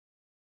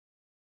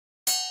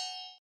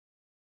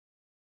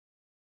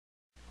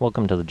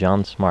Welcome to the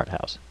John Smart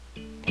House.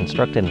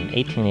 Constructed in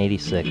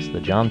 1886, the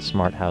John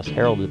Smart House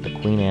heralded the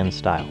Queen Anne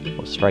style,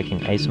 with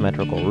striking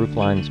asymmetrical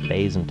rooflines,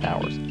 bays, and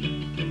towers.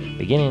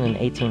 Beginning in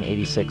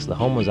 1886, the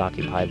home was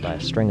occupied by a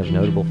string of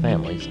notable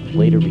families, and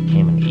later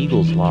became an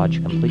Eagles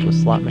Lodge complete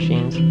with slot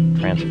machines,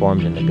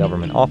 transformed into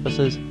government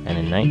offices, and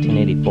in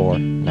 1984,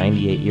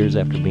 98 years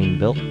after being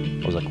built,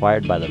 was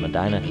acquired by the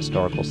Medina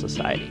Historical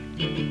Society.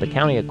 The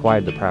county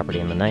acquired the property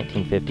in the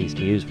 1950s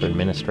to use for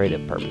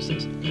administrative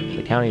purposes.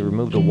 The county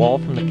removed a wall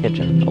from the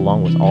kitchen,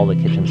 along with all the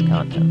kitchen's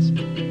contents.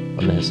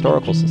 When the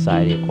Historical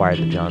Society acquired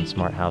the John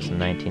Smart House in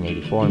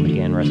 1984 and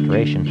began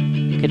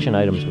restoration, kitchen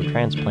items were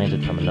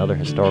transplanted from another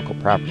historical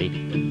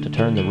property to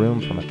turn the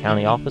room from a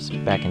county office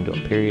back into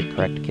a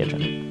period-correct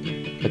kitchen.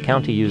 The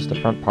county used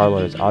the front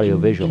parlor as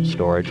audiovisual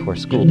storage where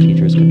school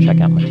teachers could check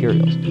out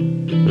materials.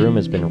 The room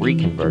has been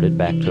reconverted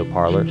back to a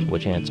parlor,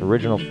 which in its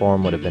original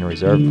form would have been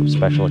reserved for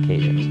special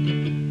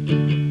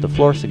occasions. The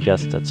floor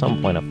suggests at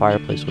some point a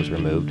fireplace was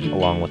removed,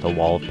 along with a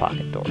wall of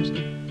pocket doors.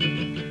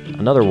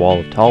 Another wall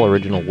of tall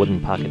original wooden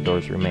pocket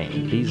doors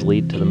remain. These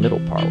lead to the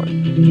middle parlor.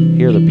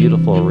 Here the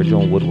beautiful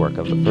original woodwork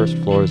of the first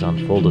floor is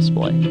on full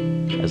display.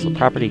 As the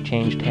property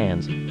changed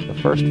hands, the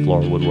first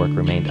floor woodwork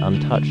remained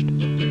untouched.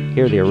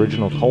 Here the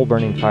original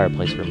coal-burning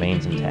fireplace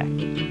remains intact.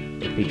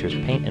 It features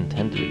paint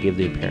intended to give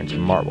the appearance of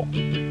marble.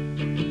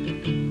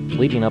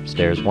 Leading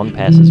upstairs, one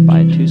passes by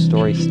a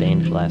two-story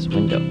stained glass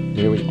window.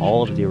 Nearly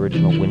all of the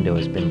original window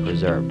has been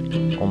preserved.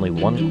 Only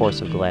one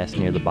course of glass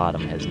near the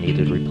bottom has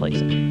needed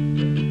replacing.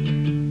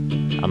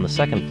 On the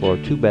second floor,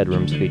 two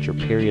bedrooms feature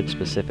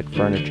period-specific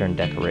furniture and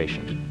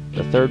decoration.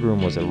 The third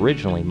room was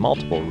originally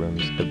multiple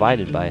rooms,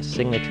 divided by a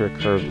signature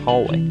curved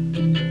hallway.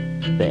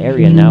 The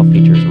area now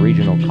features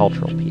regional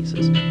cultural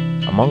pieces.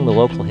 Among the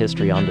local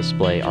history on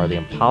display are the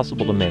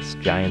impossible-to-miss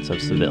Giants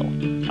of Seville,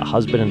 a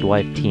husband and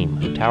wife team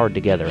who towered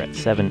together at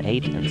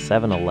 7'8" and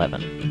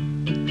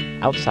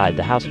 7'11". Outside,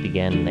 the house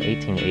began in the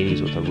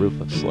 1880s with a roof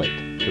of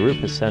slate. The roof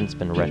has since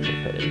been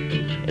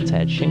retrofitted. It's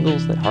had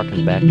shingles that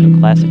harken back to a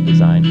classic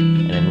design,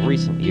 and in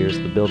recent years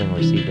the building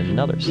received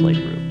another slate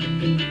roof.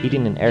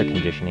 Heating and air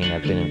conditioning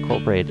have been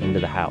incorporated into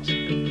the house.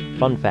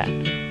 Fun fact,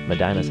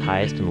 Medina's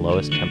highest and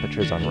lowest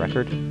temperatures on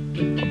record?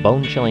 A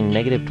bone-chilling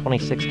negative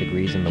 26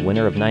 degrees in the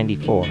winter of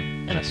 '94,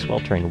 and a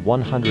sweltering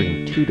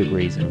 102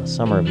 degrees in the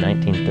summer of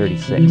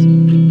 1936.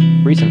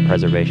 Recent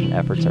preservation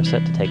efforts are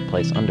set to take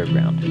place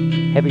underground.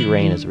 Heavy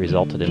rain has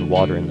resulted in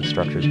water in the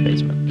structure's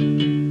basement.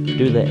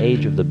 Due to the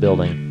age of the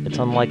building, it's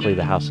unlikely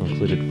the house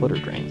included footer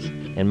drains.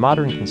 In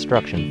modern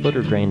construction,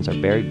 footer drains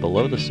are buried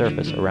below the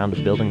surface around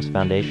a building's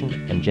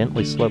foundation and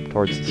gently slope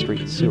towards the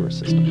street sewer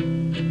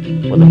system.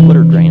 With a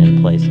footer drain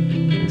in place,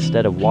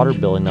 instead of water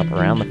building up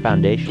around the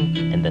foundation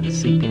and then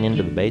seeping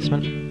into the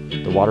basement,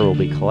 the water will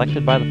be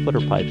collected by the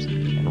footer pipes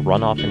and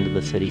run off into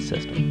the city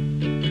system.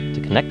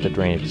 To connect the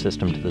drainage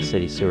system to the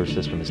city sewer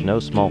system is no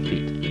small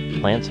feat.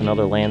 Plants and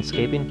other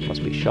landscaping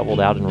must be shoveled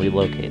out and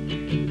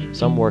relocated.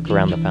 Some work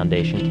around the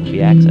foundation can be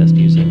accessed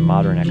using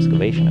modern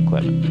excavation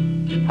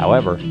equipment.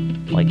 However,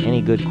 like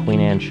any good Queen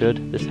Anne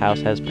should, this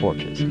house has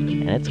porches,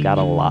 and it's got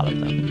a lot of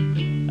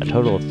them. A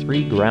total of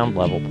 3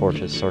 ground-level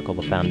porches circle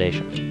the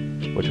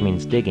foundation, which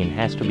means digging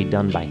has to be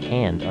done by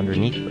hand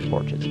underneath the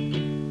porches.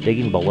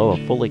 Digging below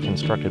a fully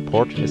constructed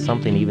porch is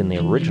something even the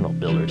original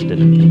builders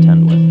didn't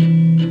contend with.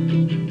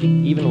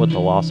 Even with the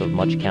loss of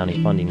much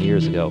county funding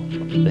years ago,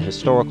 the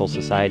Historical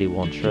Society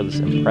will ensure this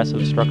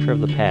impressive structure of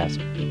the past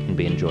can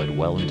be enjoyed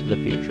well into the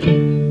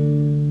future.